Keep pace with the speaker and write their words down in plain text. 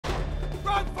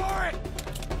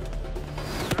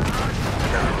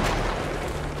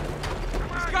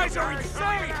guys are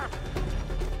insane!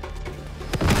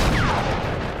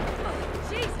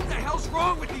 Jesus! What the hell's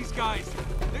wrong with these guys?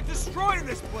 They're destroying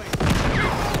this place!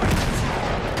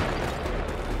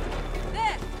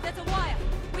 There! That's a wire!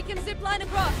 We can zip line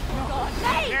across! God,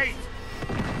 Nate! Nate!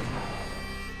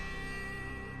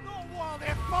 Not while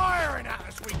they're firing at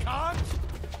us, we can't!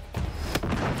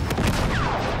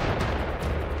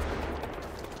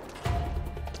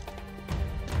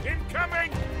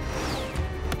 Incoming!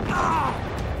 Ah!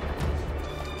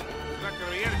 There's not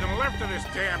gonna be anything left of this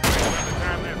damn thing by the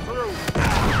time they're through.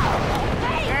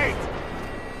 Nate!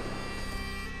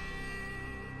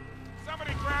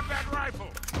 Somebody grab that rifle!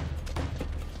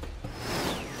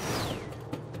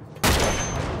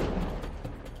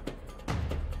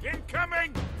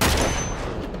 Incoming!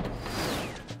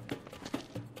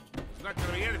 There's not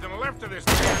gonna be anything left of this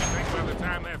damn thing by the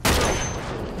time they're through.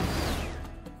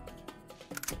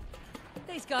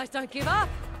 These guys don't give up!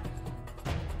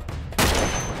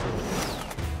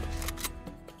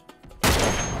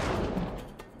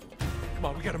 Come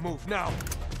on, we gotta move now.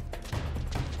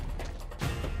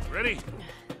 Ready?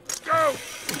 Let's go!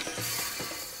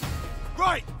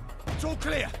 Right! It's all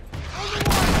clear.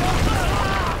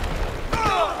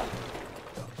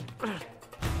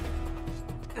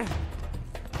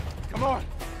 Come on!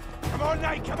 Come on,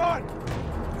 Nate, come on!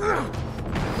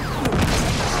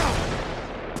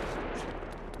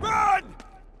 Run!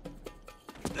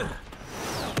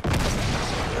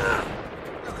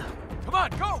 Come on,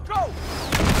 go, go!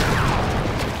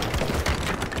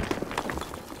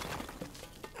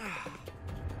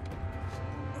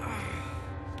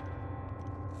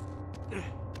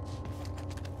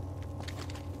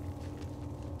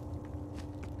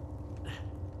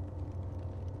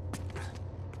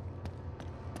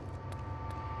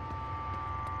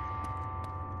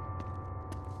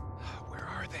 Where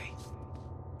are they?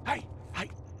 Hey! Hey!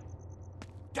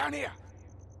 Down here!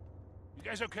 You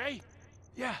guys okay?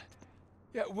 Yeah.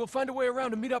 Yeah, we'll find a way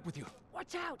around to meet up with you.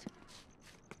 Watch out!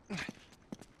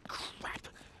 Crap!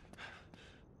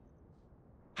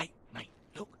 Hey, mate,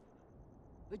 look.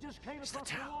 They just came It's the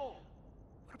across the town. wall.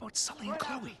 What about Sully and Right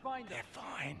out Chloe? and find them. They're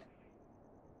fine.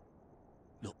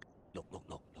 Look, look, look,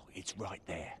 look, look. It's right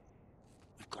there.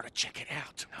 We've got to check it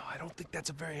out. No, I don't think that's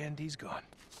a very end he's gone.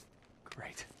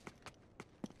 Great.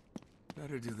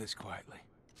 Better do this quietly.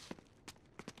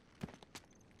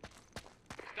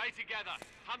 Stay together.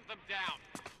 Hunt them down.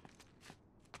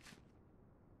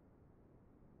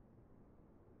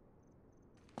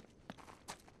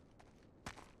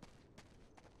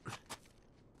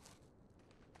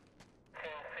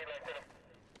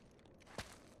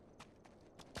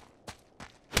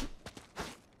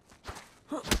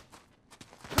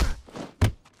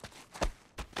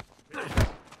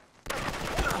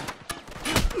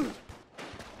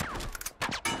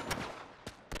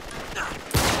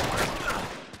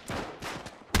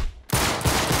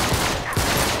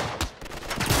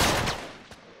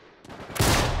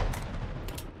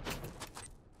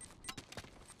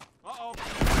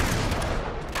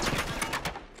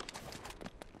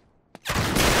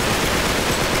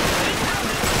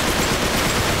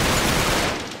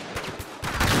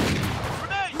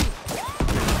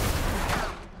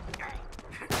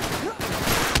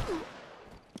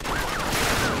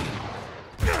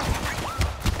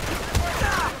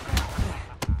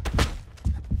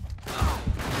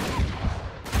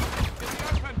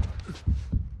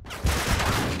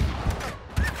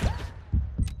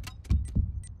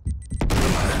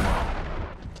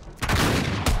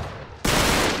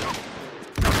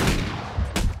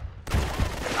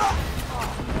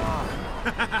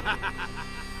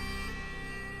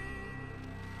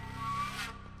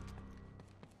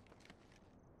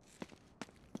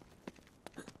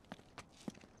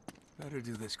 Better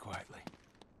do this quietly.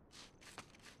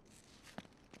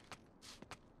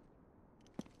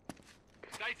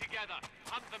 Stay together.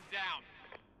 Hunt them down.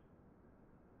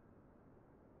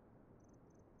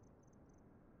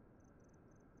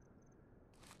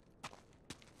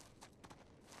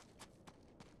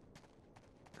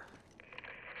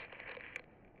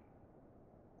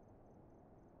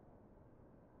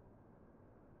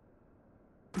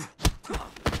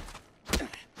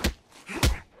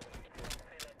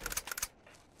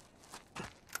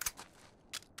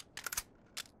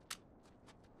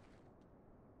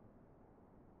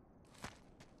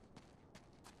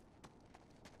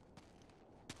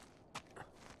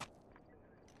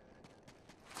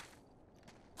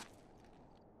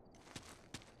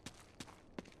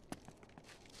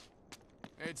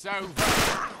 It's over.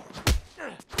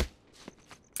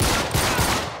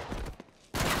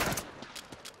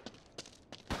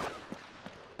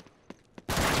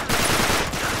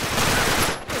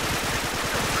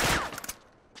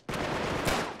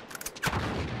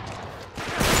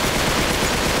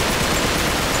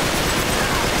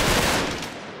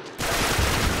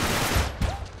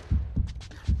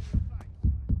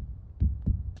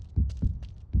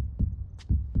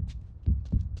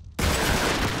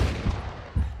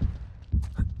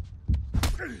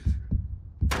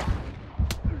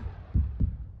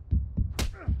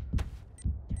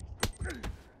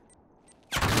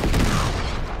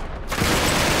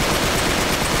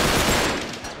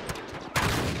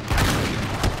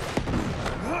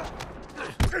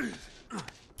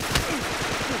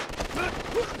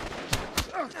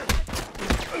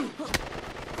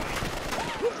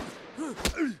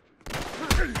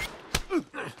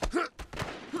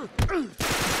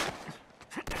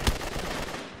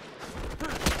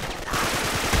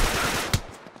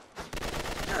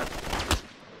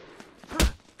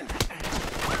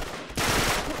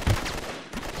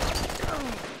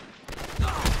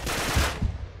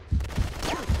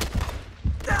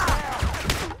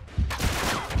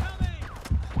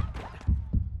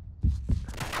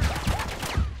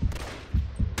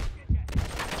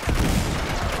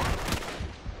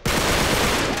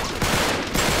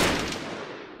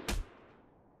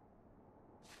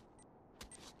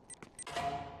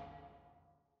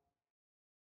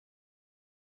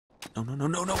 No, no, no,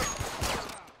 no, no!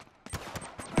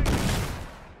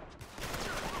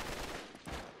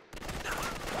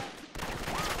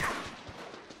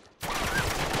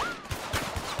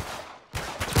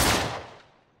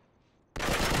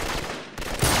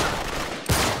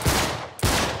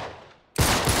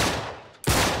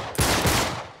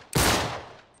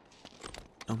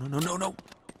 No, no, no, no, no!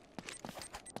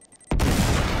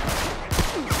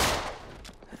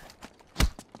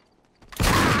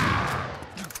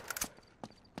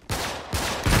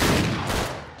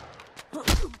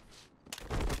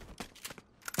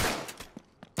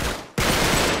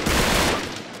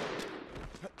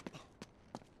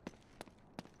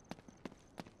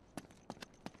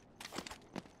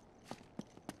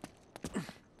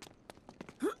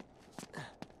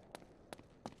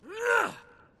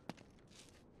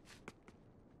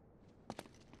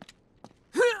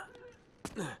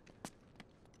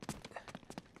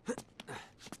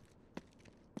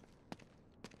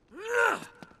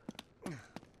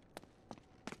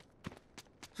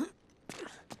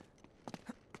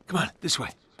 Come on, this way.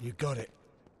 You got it.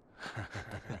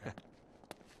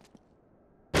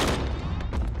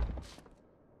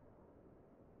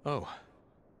 Oh.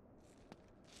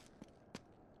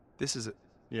 This is a...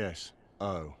 Yes.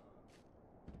 Oh.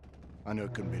 I knew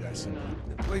it couldn't be that simple.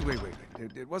 Wait.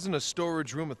 It wasn't a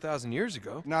storage room 1,000 years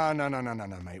ago. No,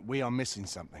 mate. We are missing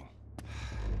something.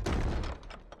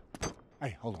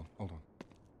 Hey, hold on.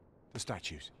 The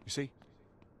statues, you see?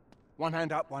 One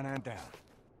hand up, one hand down.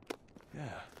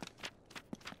 Yeah.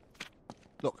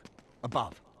 Look,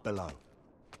 above, below.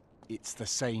 It's the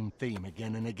same theme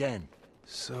again and again.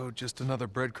 So, just another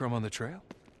breadcrumb on the trail?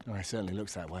 Oh, it certainly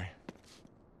looks that way.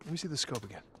 Let me see the scope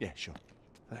again. Yeah, sure.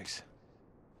 Thanks.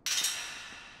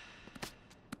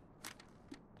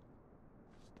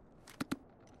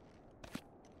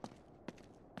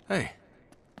 Hey,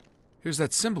 here's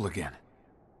that symbol again.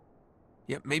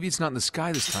 Yeah, maybe it's not in the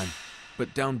sky this time,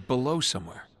 but down below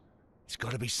somewhere. It's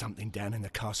got to be something down in the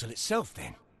castle itself,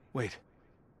 then. Wait.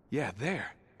 Yeah,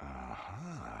 there.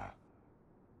 Aha.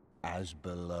 As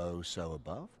below, so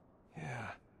above?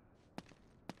 Yeah.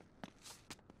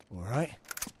 All right.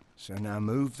 So now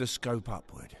move the scope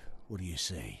upward. What do you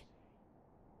see?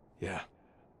 Yeah.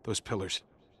 Those pillars.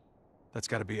 That's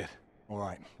gotta be it. All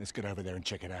right, let's get over there and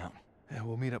check it out. Yeah,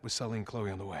 we'll meet up with Sully and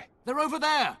Chloe on the way. They're over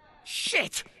there!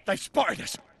 Shit! They spotted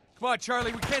us! Come on,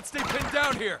 Charlie, we can't stay pinned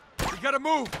down here. We gotta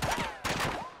move.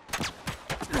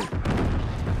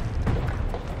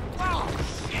 Oh,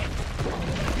 shit!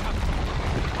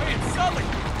 Hey, it's Sully!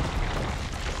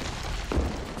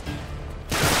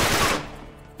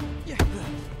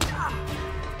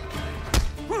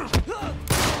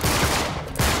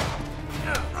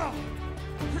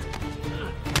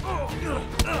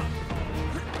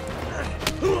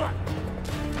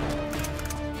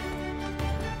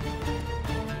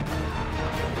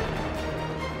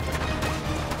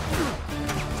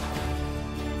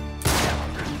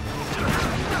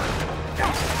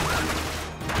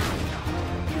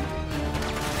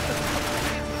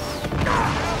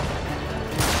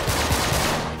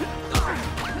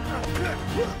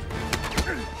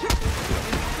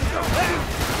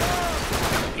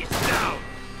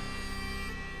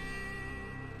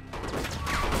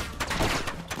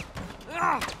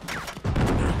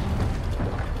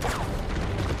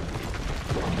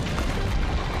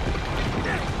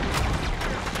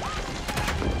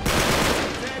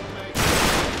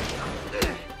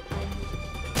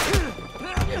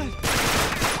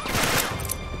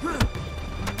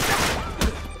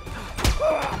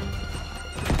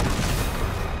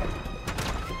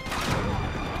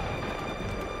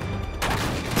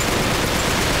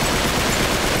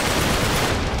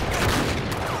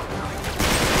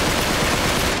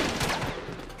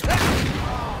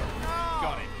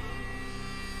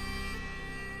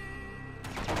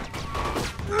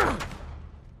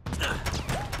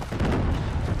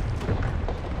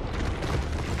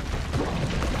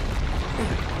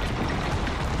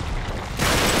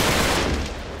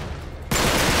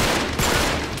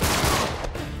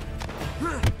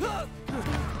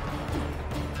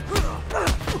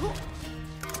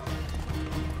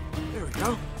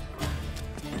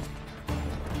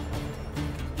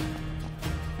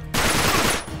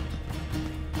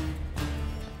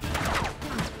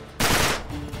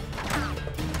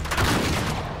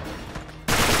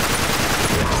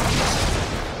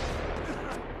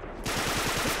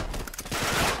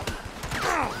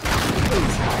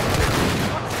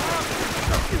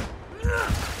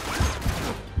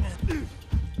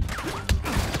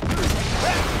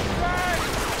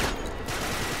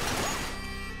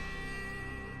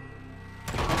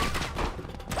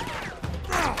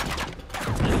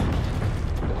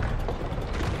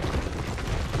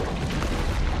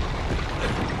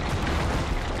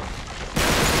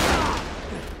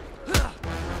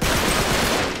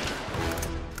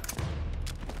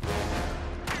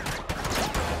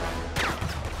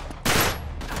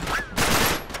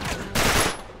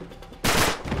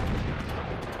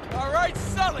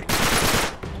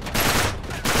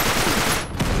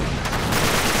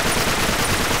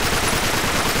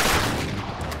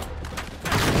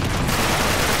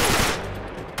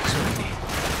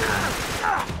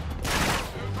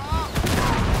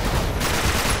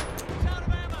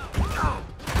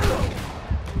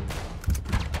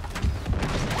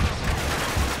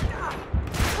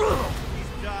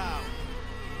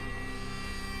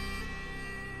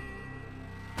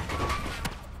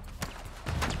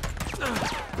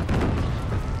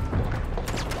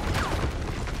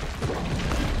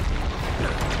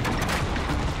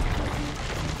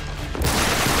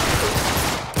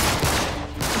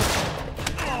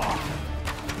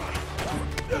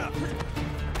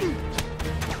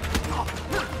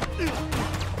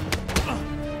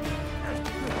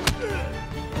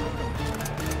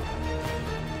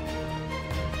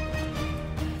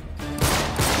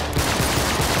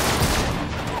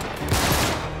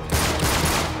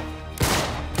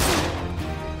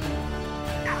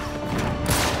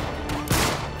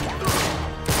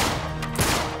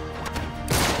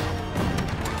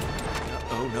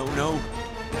 No, no.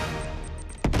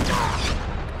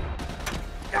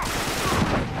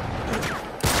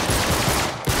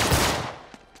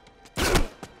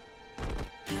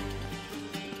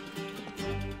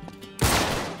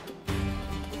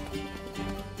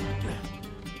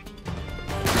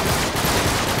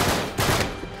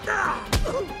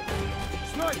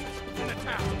 Snipers! In the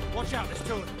tower! Watch out, there's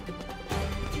two of them!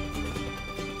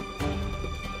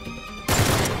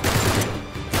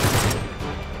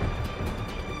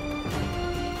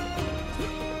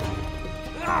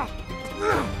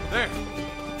 There.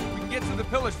 We can get to the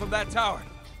pillars from that tower.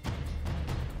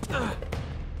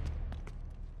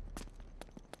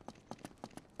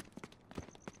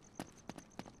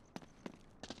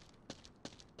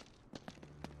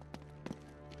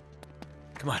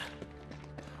 Come on.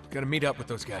 Gotta meet up with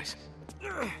those guys. You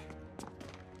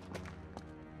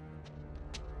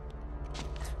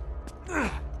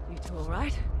two all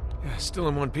right? Yeah, still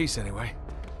in one piece anyway.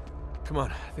 Come on,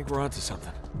 I think we're onto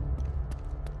something.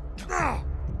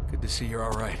 Good to see you're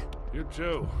all right. You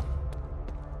too.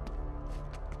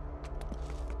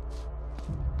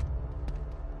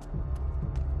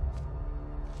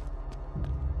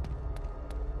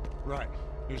 Right,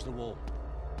 here's the wall.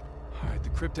 All right, the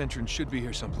crypt entrance should be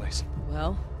here someplace.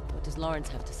 Well, what does Lawrence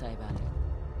have to say about it?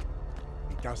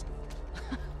 He doesn't.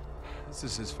 This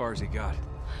is as far as he got.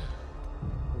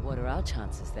 Well, what are our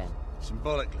chances then?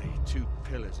 Symbolically, 2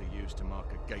 pillars are used to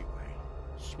mark a gateway.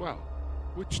 Swell.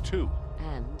 Which two?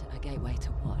 And a gateway to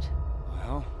what?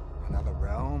 Well, another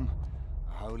realm,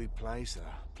 a holy place,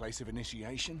 a place of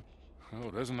initiation.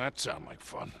 Oh, doesn't that sound like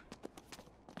fun?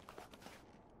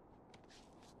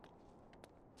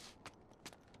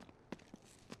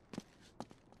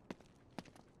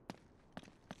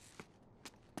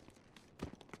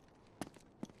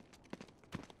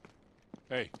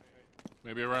 Hey,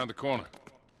 maybe around the corner.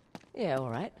 Yeah,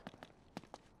 all right.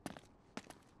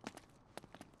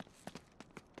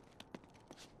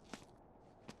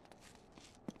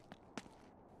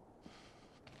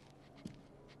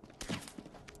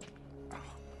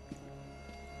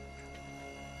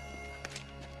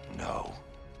 No.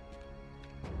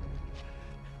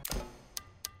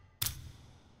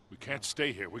 We can't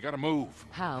stay here. We gotta move.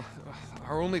 How?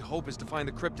 Our only hope is to find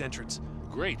the crypt entrance.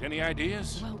 Great. Any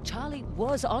ideas? Well, Charlie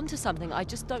was onto something. I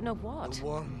just don't know what. The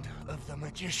wand of the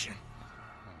magician.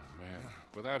 Man,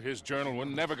 without his journal, we're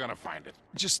never gonna find it.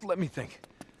 Just let me think.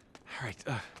 All right,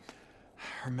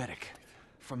 hermetic.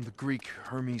 From the Greek,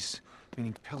 Hermes,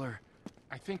 meaning pillar.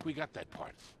 I think we got that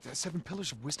part. 7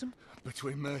 pillars of wisdom?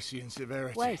 Between mercy and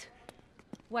severity. Wait.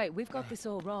 Wait, we've got this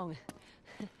all wrong.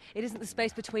 It isn't the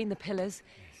space between the pillars.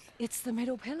 It's the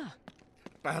middle pillar.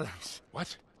 Balance.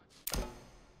 What?